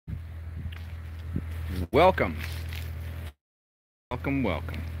Welcome. Welcome,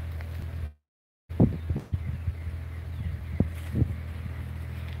 welcome. Let's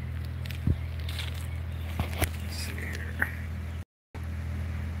see here.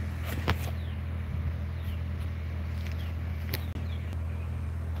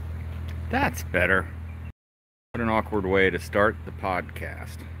 That's better. What an awkward way to start the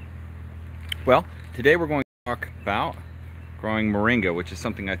podcast. Well, today we're going to talk about growing moringa, which is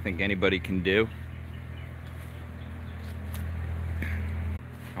something I think anybody can do.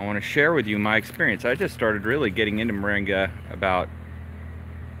 I want to share with you my experience. I just started really getting into moringa about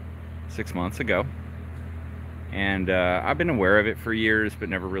 6 months ago. And I've been aware of it for years, but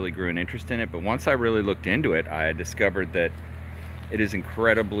never really grew an interest in it. But once I really looked into it, I discovered that it is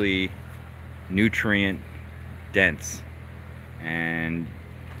incredibly nutrient dense. And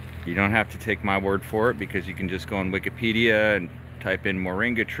you don't have to take my word for it, because you can just go on Wikipedia and type in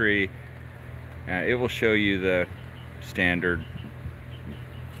moringa tree. It will show you the standard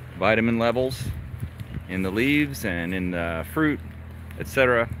vitamin levels in the leaves and in the fruit,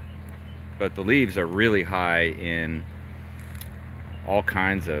 etc. But the leaves are really high in all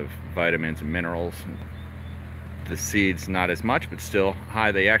kinds of vitamins and minerals. The seeds not as much, but still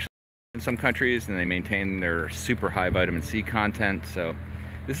high. They actually, in some countries, and they maintain their super high vitamin C content. So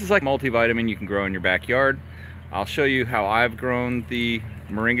this is like multivitamin you can grow in your backyard. I'll show you how I've grown the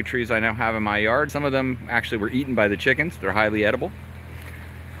moringa trees I now have in my yard. Some of them actually were eaten by the chickens. They're highly edible.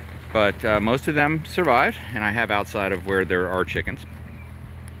 But most of them survived, and I have outside of where there are chickens.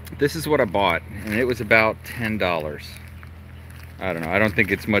 This is what I bought, and it was about $10. I don't know, I don't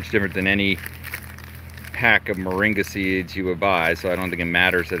think it's much different than any pack of moringa seeds you would buy, so I don't think it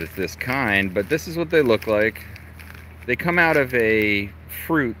matters that it's this kind, but this is what they look like. They come out of a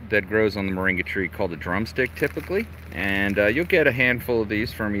fruit that grows on the moringa tree called a drumstick typically, and you'll get a handful of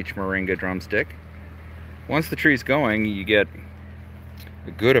these from each moringa drumstick. Once the tree's going, you get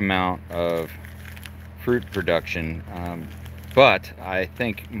a good amount of fruit production, but I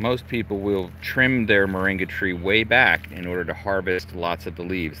think most people will trim their moringa tree way back in order to harvest lots of the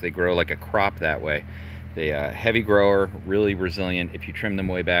leaves. They grow like a crop that way. They're heavy grower, really resilient. If you trim them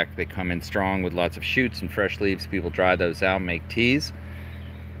way back, they come in strong with lots of shoots and fresh leaves. People dry those out, make teas,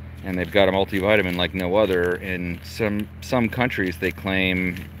 and they've got a multivitamin like no other. In some countries, they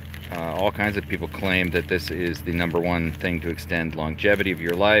claim, all kinds of people claim that this is the #1 thing to extend longevity of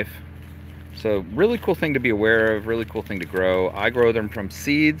your life. So really cool thing to be aware of, really cool thing to grow. I grow them from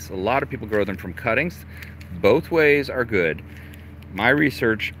seeds. A lot of people grow them from cuttings. Both ways are good. My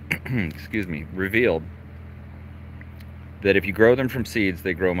research excuse me, revealed that if you grow them from seeds,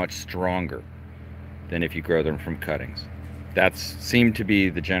 they grow much stronger than if you grow them from cuttings. That seemed to be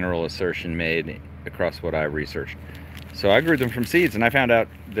the general assertion made across what I researched. So I grew them from seeds, and I found out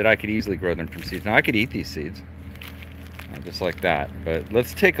that I could easily grow them from seeds. Now I could eat these seeds, just like that, but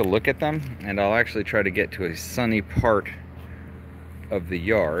let's take a look at them, and I'll actually try to get to a sunny part of the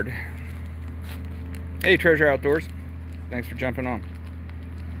yard. Hey, Treasure Outdoors, thanks for jumping on.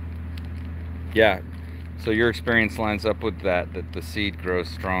 Yeah, so your experience lines up with that the seed grows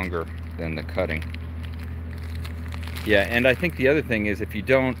stronger than the cutting. Yeah, and I think the other thing is, if you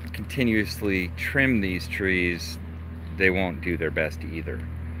don't continuously trim these trees, they won't do their best either.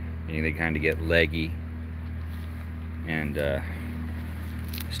 Meaning they kind of get leggy and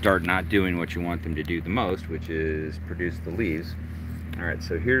start not doing what you want them to do the most, which is produce the leaves. Alright,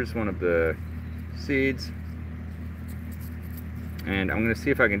 so here's one of the seeds, and I'm going to see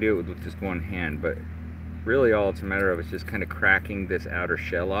if I can do it with just one hand, but really all it's a matter of is just kind of cracking this outer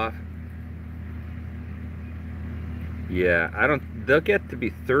shell off. Yeah, they'll get to be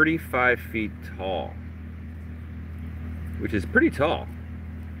 35 feet tall, which is pretty tall,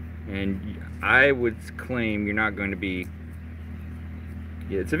 and I would claim you're not going to be,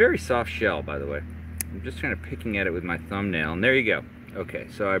 yeah, it's a very soft shell, by the way. I'm just kind of picking at it with my thumbnail, and there you go. Okay,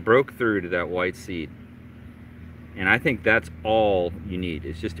 so I broke through to that white seed, and I think that's all you need,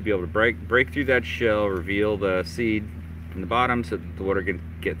 is just to be able to break through that shell, reveal the seed from the bottom so that the water can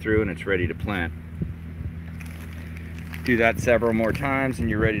get through and it's ready to plant. Do that several more times and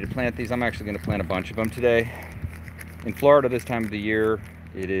you're ready to plant these. I'm actually going to plant a bunch of them today. In Florida this time of the year,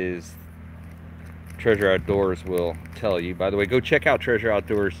 it is, Treasure Outdoors will tell you. By the way, go check out Treasure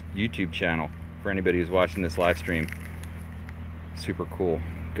Outdoors YouTube channel for anybody who's watching this live stream. Super cool.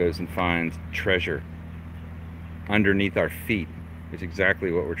 Goes and finds treasure underneath our feet, is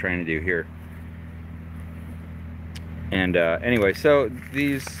exactly what we're trying to do here. And anyway, so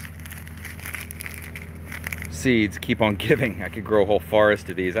these seeds keep on giving. I could grow a whole forest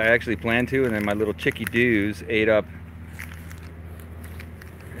of these. I actually planned to, and then my little chicky-doos ate up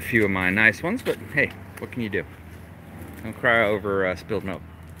a few of my nice ones, but hey, What can you do? Don't cry over spilled milk.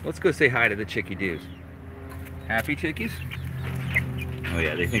 Let's go say hi to the chickie doos. Happy chickies? Oh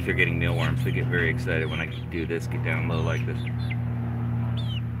yeah, they think they're getting mealworms. They get very excited when I do this, get down low like this.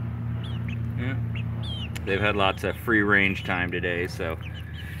 Yeah. They've had lots of free range time today, so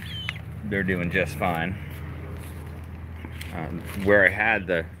they're doing just fine. Where I had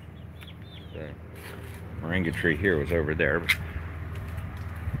the moringa tree here was over there.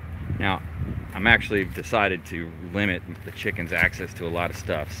 Now, I'm actually decided to limit the chickens' access to a lot of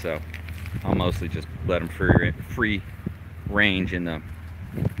stuff, so I'll mostly just let them free range in the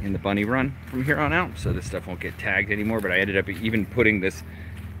bunny run from here on out, so this stuff won't get tagged anymore. But I ended up even putting this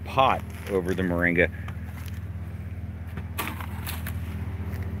pot over the moringa.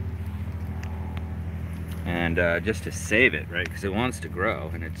 And just to save it, right, because it wants to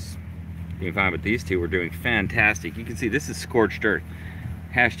grow, and it's doing fine. But these two were doing fantastic. You can see this is scorched earth.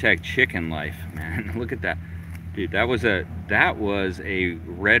 Hashtag chicken life, man. Look at that, dude. That was a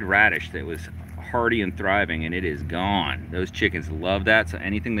red radish that was hardy and thriving, and it is gone. Those chickens love that, so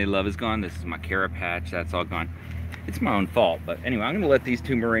anything they love is gone. This is my carrot patch. That's all gone. It's my own fault, but anyway, I'm going to let these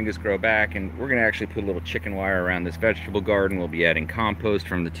two moringas grow back, and we're going to actually put a little chicken wire around this vegetable garden. We'll be adding compost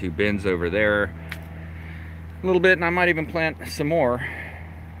from the two bins over there a little bit, and I might even plant some more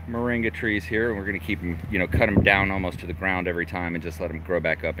moringa trees here. We're going to keep them, you know, cut them down almost to the ground every time and just let them grow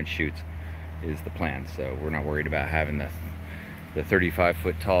back up in shoots is the plan. So we're not worried about having the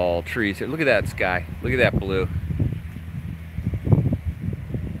 35-foot tall trees here. Look at that sky. Look at that blue.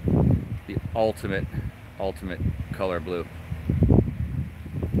 The ultimate color blue.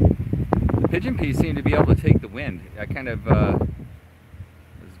 The pigeon peas seem to be able to take the wind. I kind of was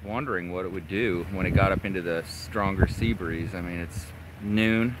wondering what it would do when it got up into the stronger sea breeze. I mean, it's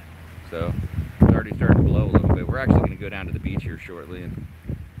noon, so it's already starting to blow a little bit. We're actually going to go down to the beach here shortly and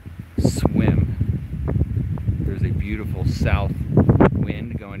swim. There's a beautiful south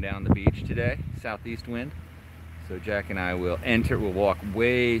wind going down the beach today, southeast wind. So Jack and I will we'll walk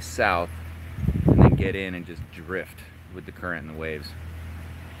way south and then get in and just drift with the current and the waves.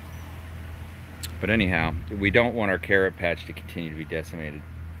 But anyhow, we don't want our carrot patch to continue to be decimated,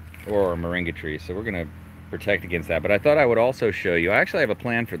 or our moringa trees, so we're going to protect against that. But I thought I would also show you, I actually have a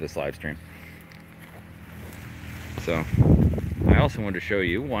plan for this live stream. So I also wanted to show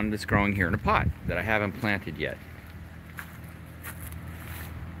you one that's growing here in a pot that I haven't planted yet.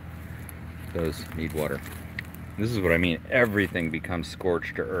 Those need water. This is what I mean. Everything becomes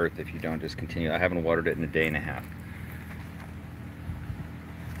scorched to earth if you don't just continue. I haven't watered it in a day and a half.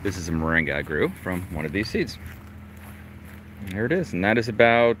 This is a moringa I grew from one of these seeds. And there it is. And that is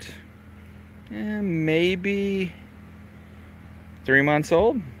about maybe 3 months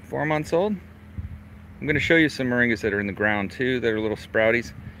old, 4 months old. I'm going to show you some moringas that are in the ground too, that are little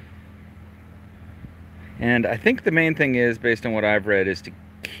sprouties. And I think the main thing is, based on what I've read, is to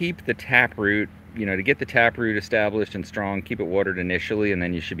keep the taproot, you know, to get the taproot established and strong, keep it watered initially, and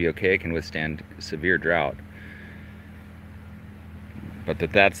then you should be okay. It can withstand severe drought. But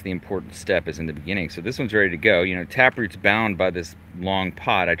that's the important step, is in the beginning. So this one's ready to go. You know, taproot's bound by this long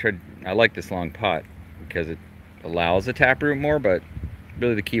pot. I like this long pot because it allows the taproot more, but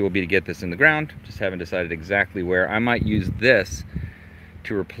really the key will be to get this in the ground. Just haven't decided exactly where. I might use this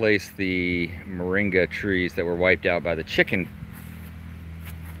to replace the moringa trees that were wiped out by the chicken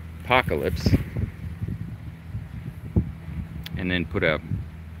apocalypse, and then put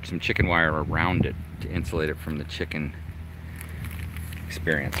some chicken wire around it to insulate it from the chicken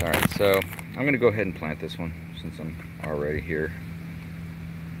experience. All right, so I'm going to go ahead and plant this one since I'm already here.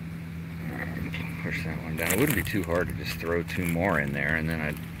 All right, push that one down. It wouldn't be too hard to just throw 2 more in there, and then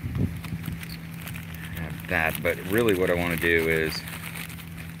I'd have that. But really what I want to do is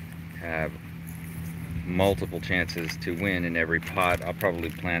have multiple chances to win in every pot. I'll probably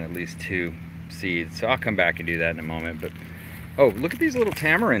plant at least 2 seeds, so I'll come back and do that in a moment. But oh, look at these little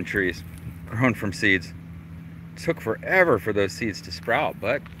tamarind trees grown from seeds. It took forever for those seeds to sprout,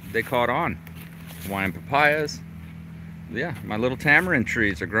 but they caught on. Hawaiian papayas. Yeah, my little tamarind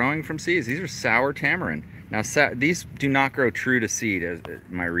trees are growing from seeds. These are sour tamarind. Now, these do not grow true to seed, as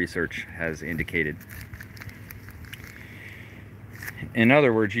my research has indicated. In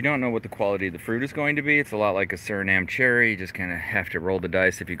other words, you don't know what the quality of the fruit is going to be. It's a lot like a Suriname cherry. You just kind of have to roll the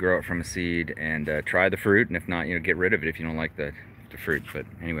dice if you grow it from a seed and try the fruit. And if not, you know, get rid of it if you don't like the fruit. But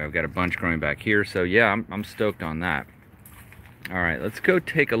anyway, I've got a bunch growing back here. So yeah, I'm stoked on that. All right, let's go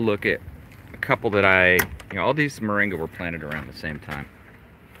take a look at a couple that all these moringa were planted around the same time.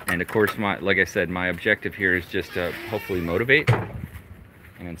 And of course, like I said, my objective here is just to hopefully motivate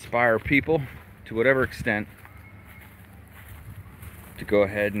and inspire people to whatever extent to go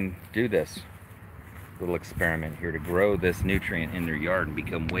ahead and do this. little experiment here to grow this nutrient in their yard and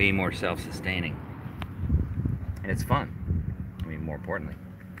become way more self-sustaining. And it's fun. I mean, more importantly.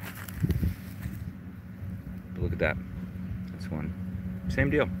 But look at that. This one. Same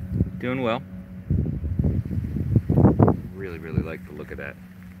deal. Doing well. Really, really like the look of that.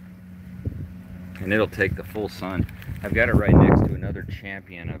 And it'll take the full sun. I've got it right next to another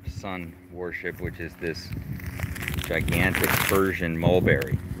champion of sun worship, which is this gigantic Persian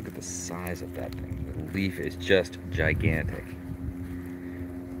mulberry. Look at the size of that thing. The leaf is just gigantic.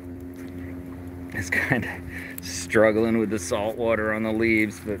 It's kind of struggling with the salt water on the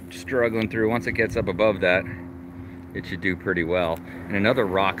leaves, but struggling through. Once it gets up above that, it should do pretty well. And another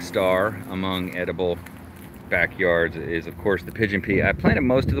rock star among edible backyards is, of course, the pigeon pea. I planted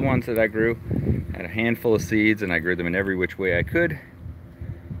most of the ones that I grew. Had a handful of seeds, and I grew them in every which way I could.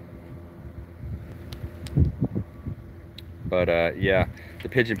 But yeah, the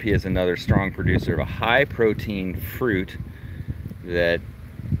pigeon pea is another strong producer of a high protein fruit that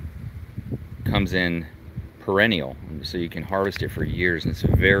comes in perennial, so you can harvest it for years, and it's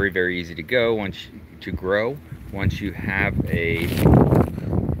very, very easy to grow. Once you have a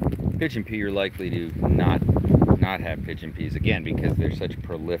pigeon pea, you're likely to not have pigeon peas again, because they're such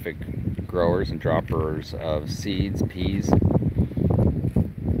prolific growers and droppers of seeds, peas.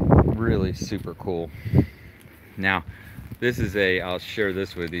 Really super cool. Now, this is I'll share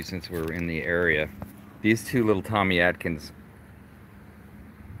this with you since we're in the area. These two little Tommy Atkins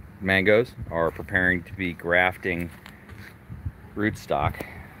mangoes are preparing to be grafting rootstock.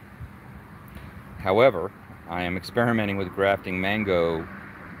 However, I am experimenting with grafting mango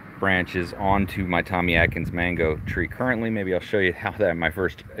branches onto my Tommy Atkins mango tree currently. Maybe I'll show you how my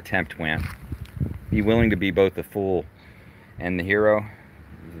first attempt went. Be willing to be both the fool and the hero.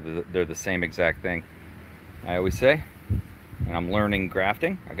 They're the same exact thing, I always say. And I'm learning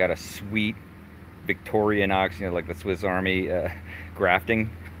grafting. I got a sweet Victorinox, you know, like the Swiss Army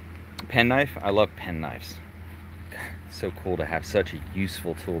grafting penknife. I love pen knives. So cool to have such a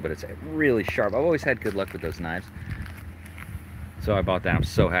useful tool, but it's really sharp. I've always had good luck with those knives. So I bought that. I'm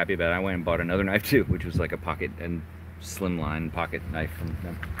so happy about it. I went and bought another knife too, which was like a pocket and slimline pocket knife from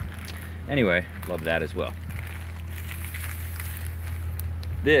them. Anyway, love that as well.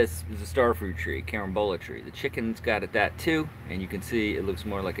 This is a starfruit tree, carambola tree. The chickens got at that too, and you can see it looks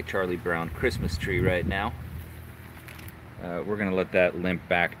more like a Charlie Brown Christmas tree right now. We're gonna let that limp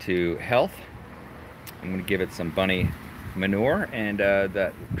back to health. I'm gonna give it some bunny manure, and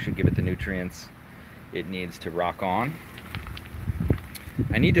that should give it the nutrients it needs to rock on.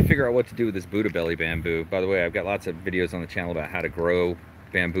 I need to figure out what to do with this Buddha belly bamboo. By the way, I've got lots of videos on the channel about how to grow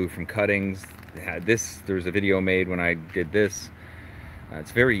bamboo from cuttings. There was a video made when I did this.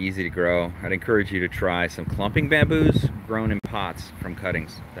 It's very easy to grow. I'd encourage you to try some clumping bamboos grown in pots from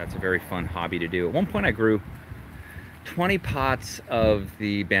cuttings. That's a very fun hobby to do. At one point I grew 20 pots of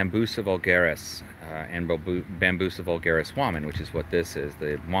the Bambusa vulgaris and Bambusa vulgaris woman, which is what this is.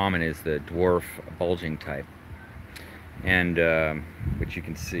 The woman is the dwarf bulging type. And which you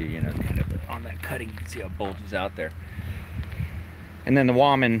can see, you know, kind of on that cutting, you can see how it bulges out there. And then the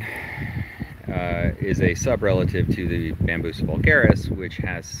woman is a sub-relative to the Bambusa vulgaris, which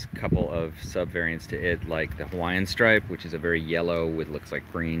has a couple of sub-variants to it, like the Hawaiian stripe, which is a very yellow with looks like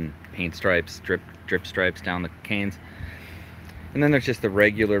green paint stripes, drip stripes down the canes. And then there's just the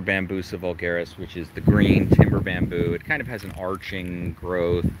regular Bambusa vulgaris, which is the green timber bamboo. It kind of has an arching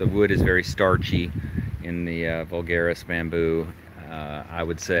growth. The wood is very starchy in the vulgaris bamboo.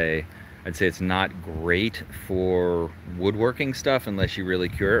 I'd say it's not great for woodworking stuff unless you really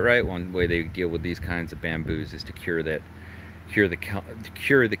cure it right. One way they deal with these kinds of bamboos is to cure the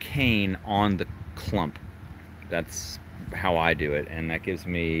cane on the clump. That's how I do it, and that gives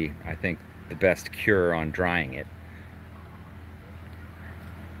me, I think, the best cure on drying it.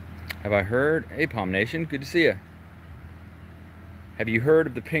 Have I heard? Hey, Palm Nation, good to see you. Have you heard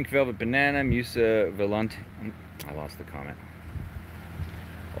of the pink velvet banana, Musa volante? I lost the comment.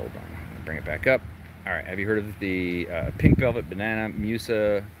 Hold on, I'm gonna bring it back up. All right, have you heard of the pink velvet banana,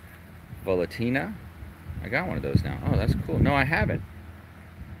 Musa volatina? I got one of those now. Oh, that's cool. No, I haven't.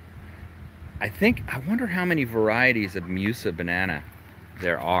 I wonder how many varieties of Musa banana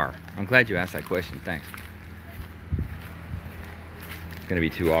there are. I'm glad you asked that question, thanks. It's gonna be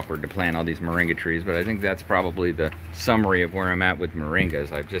too awkward to plant all these moringa trees, but I think that's probably the summary of where I'm at with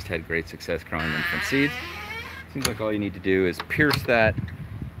moringas. I've just had great success growing them from seeds. Seems like all you need to do is pierce that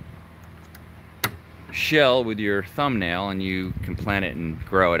shell with your thumbnail and you can plant it and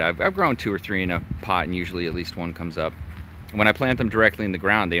grow it. I've grown 2 or 3 in a pot, and usually at least one comes up. When I plant them directly in the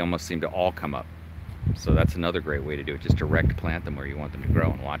ground, they almost seem to all come up. So that's another great way to do it. Just direct plant them where you want them to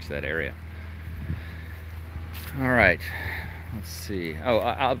grow and watch that area. All right, let's see. Oh,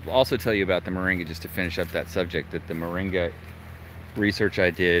 I'll also tell you about the moringa just to finish up that subject, that the moringa research I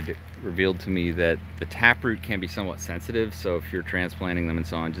did revealed to me that the taproot can be somewhat sensitive, so if you're transplanting them and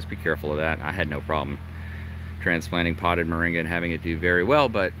so on, just be careful of that. I had no problem transplanting potted moringa and having it do very well,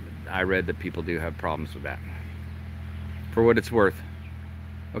 but I read that people do have problems with that. For what it's worth.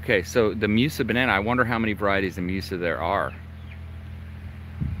 Okay, so the Musa banana, I wonder how many varieties of Musa there are.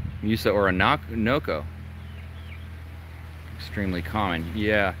 Musa Orinoco. Extremely common.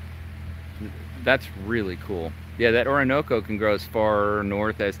 Yeah, that's really cool. Yeah, that Orinoco can grow as far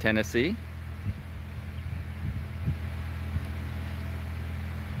north as Tennessee.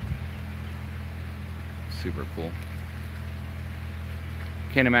 Super cool.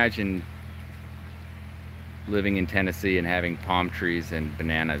 Can't imagine living in Tennessee and having palm trees and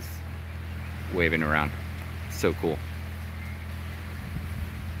bananas waving around. So cool.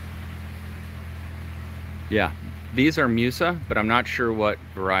 Yeah, these are Musa, but I'm not sure what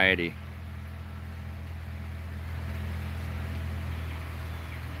variety.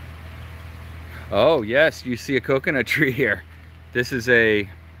 Oh yes, you see a coconut tree here. This is a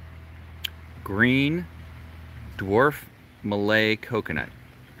green dwarf Malay coconut.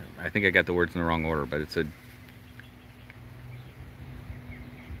 I think I got the words in the wrong order, but it's a,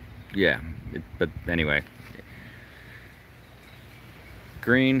 yeah, but anyway.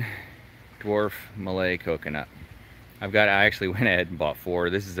 Green dwarf Malay coconut. I actually went ahead and bought 4.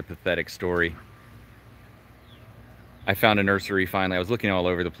 This is a pathetic story. I found a nursery finally. I was looking all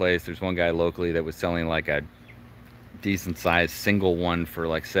over the place. There's one guy locally that was selling like a decent sized single one for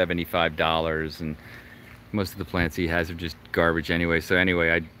like $75, and most of the plants he has are just garbage anyway. So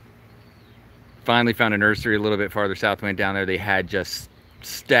anyway, I finally found a nursery a little bit farther south. Went down there. They had just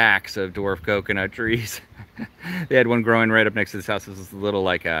stacks of dwarf coconut trees. They had one growing right up next to this house. This is a little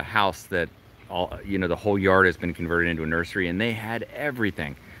like a house that all, you know, the whole yard has been converted into a nursery, and they had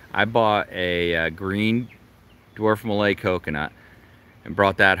everything. I bought a green dwarf Malay coconut and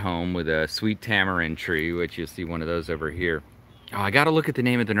brought that home with a sweet tamarind tree, which you'll see one of those over here. Oh, I got to look at the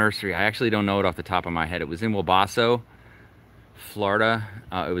name of the nursery. I actually don't know it off the top of my head. It was in Wabasso, Florida.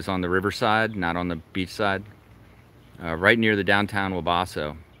 It was on the riverside, not on the beach side, right near the downtown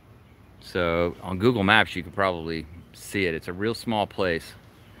Wabasso. So on Google Maps, you could probably see it. It's a real small place.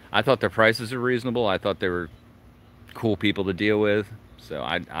 I thought their prices were reasonable. I thought they were cool people to deal with. So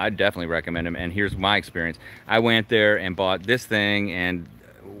I definitely recommend them. And here's my experience. I went there and bought this thing and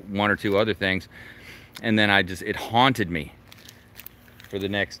 1 or 2 other things. And then it haunted me for the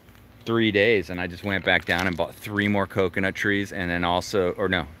next 3 days. And I just went back down and bought 3 more coconut trees. And then also, or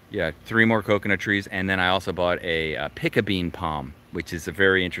no, yeah, 3 more coconut trees. And then I also bought a pica-bean palm, which is a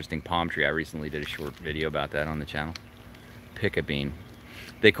very interesting palm tree. I recently did a short video about that on the channel. Pica-bean.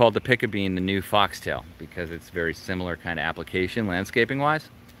 They called the pica-bean the new foxtail because it's very similar kind of application landscaping wise.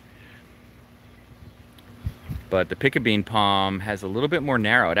 But the pica-bean palm has a little bit more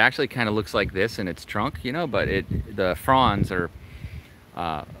narrow. It actually kind of looks like this in its trunk, you know, but the fronds are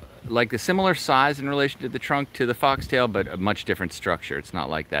like the similar size in relation to the trunk to the foxtail, but a much different structure. It's not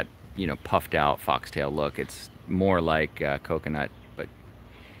like that, you know, puffed out foxtail look. It's more like coconut, but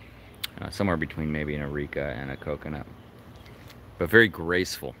somewhere between maybe an areca and a coconut. But very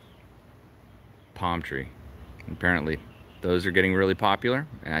graceful palm tree. Apparently those are getting really popular,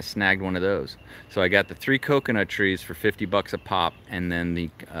 and I snagged one of those. So I got the 3 coconut trees for 50 bucks a pop, and then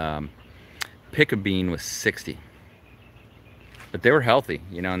the pica-bean was 60. But they were healthy,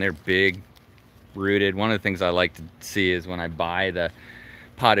 you know, and they're big rooted. One of the things I like to see is when I buy the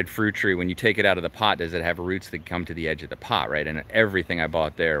potted fruit tree, when you take it out of the pot, does it have roots that come to the edge of the pot, right? And everything I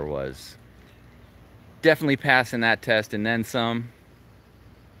bought there was definitely passing that test and then some.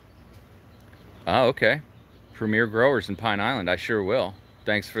 Oh, okay. Premier growers in Pine Island. I sure will.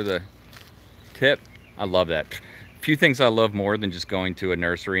 Thanks for the tip. I love that. Few things I love more than just going to a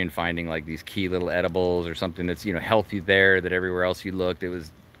nursery and finding like these key little edibles or something that's, you know, healthy there that everywhere else you looked, it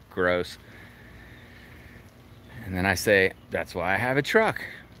was gross. And then I say, that's why I have a truck.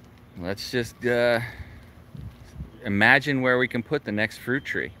 Let's just imagine where we can put the next fruit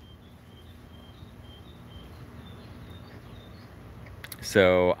tree.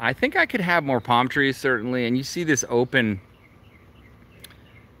 So I think I could have more palm trees, certainly. And you see this open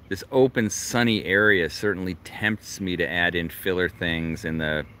sunny area certainly tempts me to add in filler things in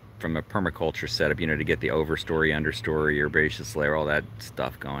from a permaculture setup, you know, to get the overstory, understory, herbaceous layer, all that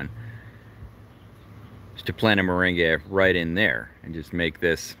stuff going. Just to plant a moringa right in there and just make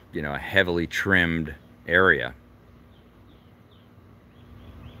this, you know, a heavily trimmed area.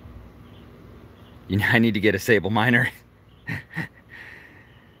 You know, I need to get a sable miner.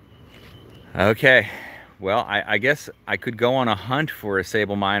 Okay, Well, I guess I could go on a hunt for a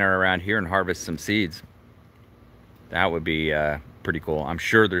sable miner around here and harvest some seeds. That would be pretty cool. I'm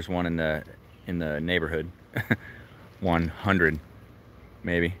sure there's one in the neighborhood. 100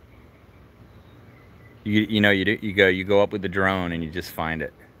 maybe. You go up with the drone and you just find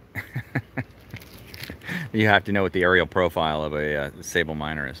it. You have to know what the aerial profile of a sable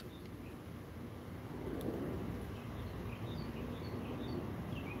miner is.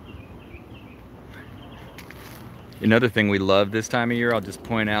 Another thing we love this time of year, I'll just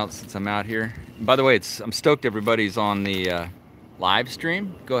point out since I'm out here. By the way, I'm stoked everybody's on the live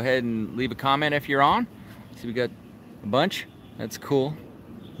stream. Go ahead and leave a comment if you're on. See, we got a bunch. That's cool.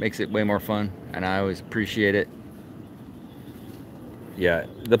 Makes it way more fun, and I always appreciate it. Yeah,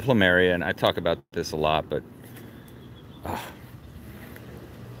 the plumeria, and I talk about this a lot, but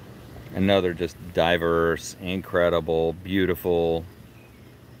another just diverse, incredible, beautiful,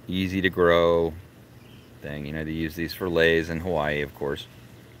 easy to grow thing. You know, they use these for leis in Hawaii, of course.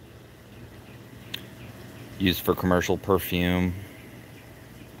 Used for commercial perfume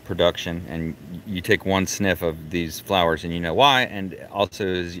production, and you take one sniff of these flowers and you know why. And also,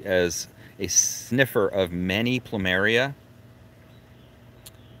 as a sniffer of many plumeria,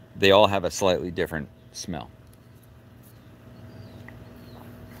 they all have a slightly different smell.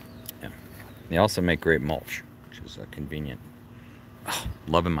 Yeah. They also make great mulch, which is convenient. Oh,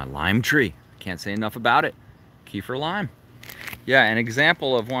 loving my lime tree. Can't say enough about it. Kefir lime. Yeah, an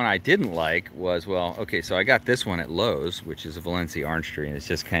example of one I didn't like was, well, okay, so I got this one at Lowe's, which is a Valencia orange tree, and it's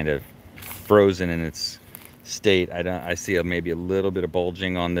just kind of frozen in its state. I see maybe a little bit of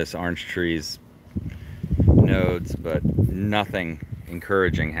bulging on this orange tree's nodes, but nothing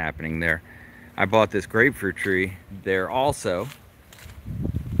encouraging happening there. I bought this grapefruit tree there also,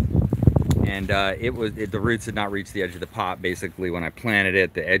 and the roots had not reached the edge of the pot. Basically, when I planted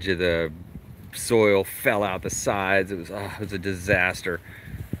it, the edge of the soil fell out the sides. It was a disaster,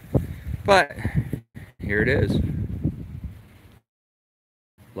 but here it is.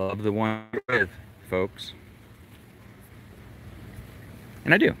 Love the one you're with, folks.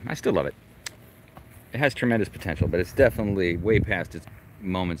 And I still love it. It has tremendous potential, but it's definitely way past its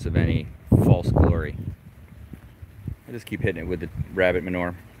moments of any false glory. I just keep hitting it with the rabbit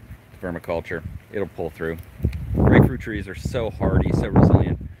manure, vermiculture. It'll pull through. Grapefruit trees are so hardy, so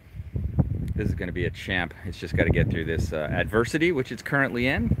resilient. This is going to be a champ. It's just got to get through this adversity, which it's currently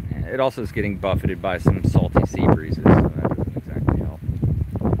in. It also is getting buffeted by some salty sea breezes, so that doesn't exactly help.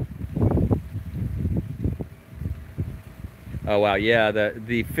 Oh wow, yeah,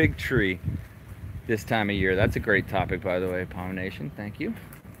 the fig tree this time of year. That's a great topic, by the way, pollination. Thank you.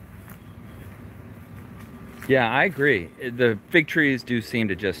 Yeah, I agree. The fig trees do seem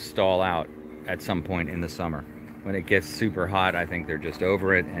to just stall out at some point in the summer. When it gets super hot, I think they're just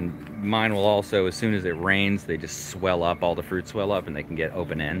over it. And mine will also, as soon as it rains, they just swell up, all the fruit swell up, and they can get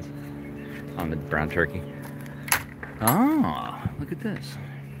open ends on the brown turkey. Oh, look at this.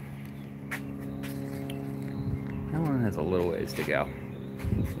 That one has a little ways to go.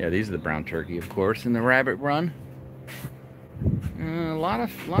 Yeah, these are the brown turkey, of course, and the rabbit run. A lot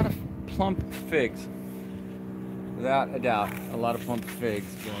of plump figs, without a doubt. A lot of plump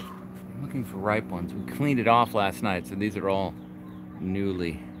figs. But I'm looking for ripe ones. We cleaned it off last night, so these are all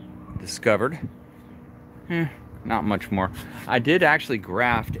newly discovered. Not much more. I did actually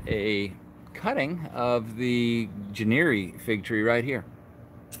graft a cutting of the Janiri fig tree right here.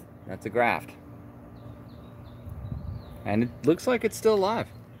 That's a graft. And it looks like it's still alive.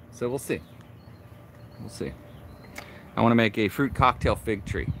 So we'll see. We'll see. I want to make a fruit cocktail fig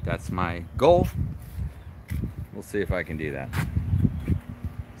tree. That's my goal. We'll see if I can do that.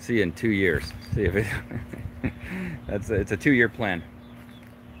 See you in 2 years. See if it it's a 2-year plan.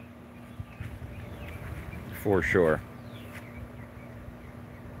 For sure.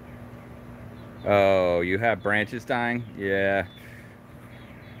 Oh, you have branches dying? Yeah.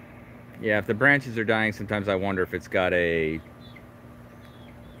 Yeah, if the branches are dying, sometimes I wonder if it's got a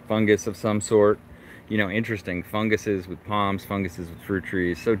fungus of some sort. You know, interesting. Funguses with palms, funguses with fruit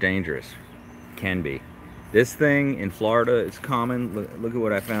trees, so dangerous. Can be. This thing in Florida is common. Look at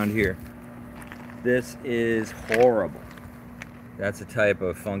what I found here. This is horrible. That's a type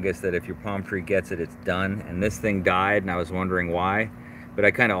of fungus that if your palm tree gets it, it's done. And this thing died, and I was wondering why. But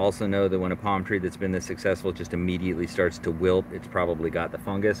I kind of also know that when a palm tree that's been this successful just immediately starts to wilt, it's probably got the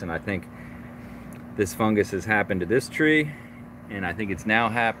fungus. And I think this fungus has happened to this tree, and I think it's now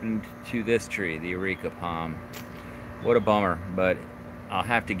happened to this tree, the Eureka palm. What a bummer, but I'll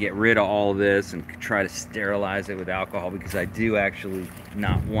have to get rid of all this and try to sterilize it with alcohol, because I do actually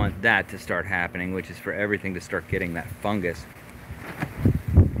not want that to start happening, which is for everything to start getting that fungus.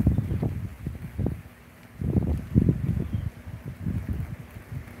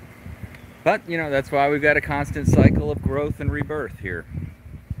 But, you know, that's why we've got a constant cycle of growth and rebirth here.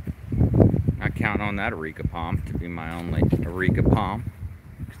 Not counting on that areca palm to be my only areca palm.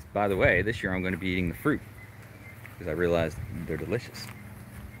 By the way, this year I'm going to be eating the fruit because I realized they're delicious.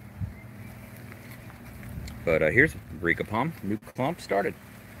 But here's areca palm, new clump started.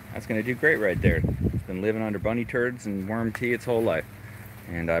 That's going to do great right there. It's been living under bunny turds and worm tea its whole life,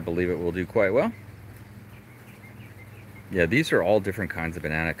 and I believe it will do quite well. Yeah, these are all different kinds of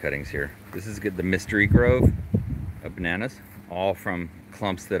banana cuttings here. This is good, the mystery grove of bananas, all from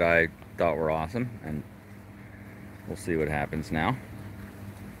clumps that I thought were awesome, and we'll see what happens now.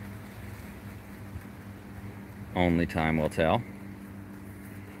 Only time will tell,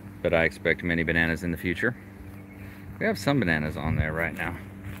 but I expect many bananas in the future. We have some bananas on there right now.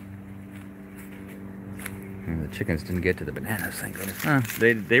 And the chickens didn't get to the bananas, thank goodness.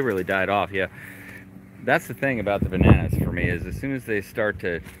 They really died off, yeah. That's the thing about the bananas for me, is as soon as they start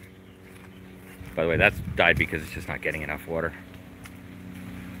to... By the way, that's died because it's just not getting enough water.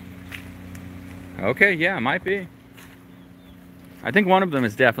 Okay, yeah, it might be. I think one of them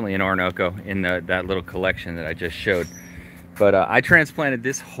is definitely an Orinoco in that little collection that I just showed. But I transplanted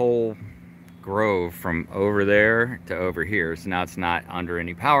this whole grove from over there to over here, so now it's not under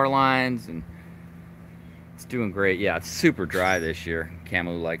any power lines, and it's doing great. Yeah, it's super dry this year.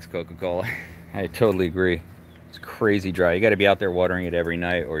 Camu likes Coca-Cola. I totally agree. It's crazy dry. You got to be out there watering it every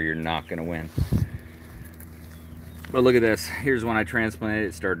night or you're not going to win. But look at this. Here's one I transplanted.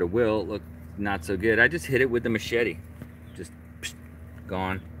 It started to wilt. Look, not so good. I just hit it with the machete. Just psh,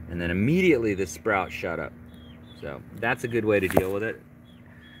 gone. And then immediately the sprout shot up. So that's a good way to deal with it.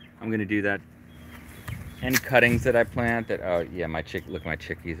 I'm going to do that. Any cuttings that I plant that... Oh, yeah, look, my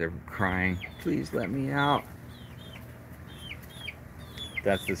chickies are crying. Please let me out.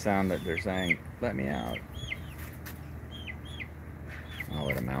 That's the sound that they're saying, let me out. I'll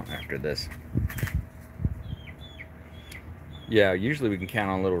let them out after this. Yeah, usually we can count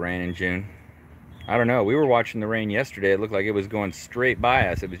on a little rain in June. I don't know, we were watching the rain yesterday. It looked like it was going straight by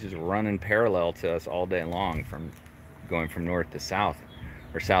us. It was just running parallel to us all day long, from going from north to south,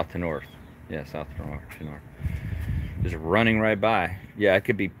 or south to north. Yeah, south to north. Just running right by. Yeah, it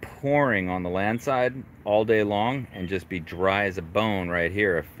could be pouring on the land side all day long and just be dry as a bone right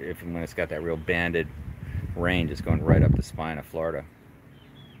here if when it's got that real banded rain just going right up the spine of Florida.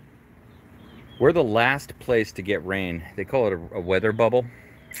 We're the last place to get rain. They call it a weather bubble,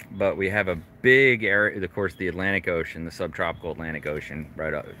 but we have a big area, of course, the Atlantic Ocean, the subtropical Atlantic Ocean,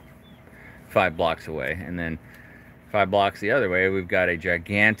 right up 5 blocks away, and then 5 blocks the other way, we've got a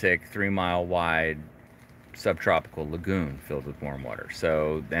gigantic 3-mile wide subtropical lagoon filled with warm water.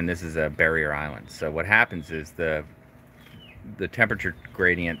 So, and this is a barrier island. So what happens is the temperature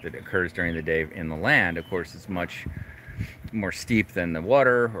gradient that occurs during the day in the land, of course, is much more steep than the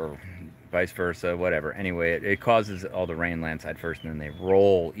water, or vice versa, whatever. Anyway, it causes all the rain landside first, and then they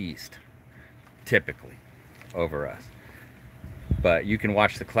roll east, typically, over us. But you can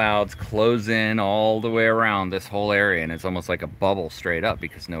watch the clouds close in all the way around this whole area, and it's almost like a bubble straight up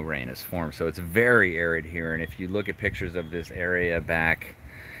because no rain has formed. So it's very arid here, and if you look at pictures of this area back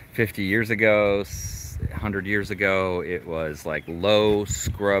 50 years ago, 100 years ago, it was like low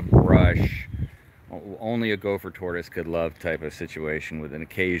scrub brush, only a gopher tortoise could love type of situation, with an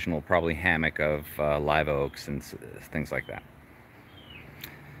occasional probably hammock of live oaks and things like that.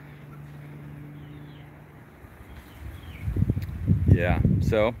 Yeah,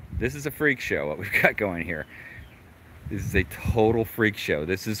 so this is a freak show, what we've got going here. This is a total freak show.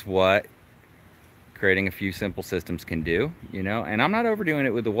 This is what creating a few simple systems can do, you know, and I'm not overdoing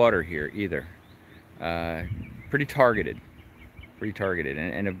it with the water here either. Pretty targeted,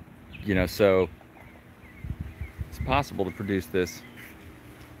 and you know, so it's possible to produce this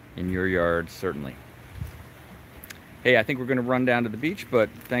in your yard, certainly. Hey, I think we're going to run down to the beach, but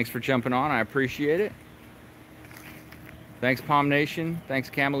thanks for jumping on. I appreciate it. Thanks, Palm Nation. Thanks,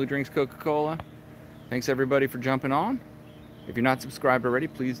 Camel who drinks Coca-Cola. Thanks, everybody, for jumping on. If you're not subscribed already,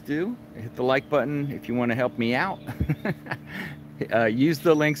 please do. Hit the like button if you want to help me out. Use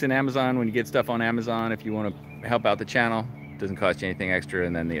the links in Amazon when you get stuff on Amazon if you want to help out the channel. It doesn't cost you anything extra,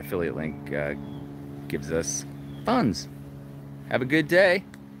 and then the affiliate link gives us funds. Have a good day.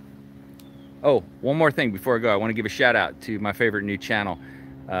 Oh, one more thing before I go. I want to give a shout out to my favorite new channel.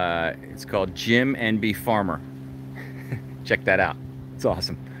 It's called Jim NB Farmer. Check that out. It's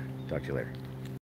awesome. Talk to you later.